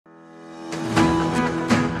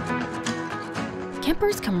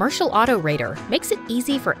Kemper's Commercial Auto Rater makes it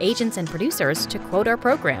easy for agents and producers to quote our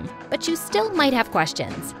program, but you still might have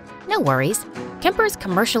questions. No worries, Kemper's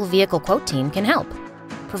Commercial Vehicle Quote Team can help.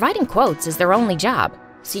 Providing quotes is their only job,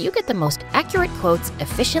 so you get the most accurate quotes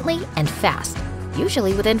efficiently and fast,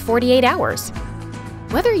 usually within 48 hours.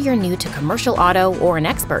 Whether you're new to commercial auto or an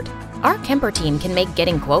expert, our Kemper team can make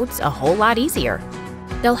getting quotes a whole lot easier.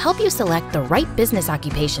 They'll help you select the right business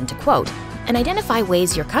occupation to quote and identify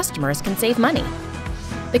ways your customers can save money.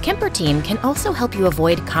 The Kemper team can also help you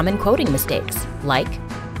avoid common quoting mistakes, like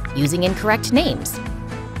using incorrect names,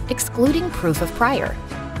 excluding proof of prior,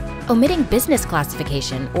 omitting business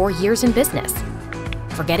classification or years in business,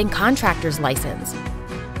 forgetting contractor's license,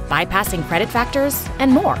 bypassing credit factors, and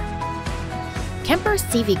more. Kemper's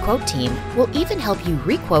CV Quote team will even help you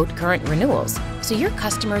re-quote current renewals so your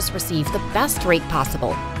customers receive the best rate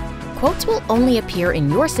possible. Quotes will only appear in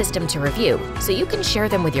your system to review, so you can share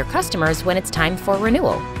them with your customers when it's time for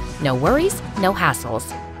renewal. No worries, no hassles.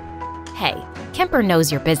 Hey, Kemper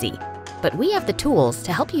knows you're busy, but we have the tools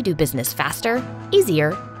to help you do business faster,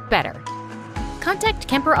 easier, better. Contact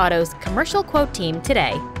Kemper Auto's Commercial Quote Team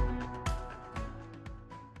today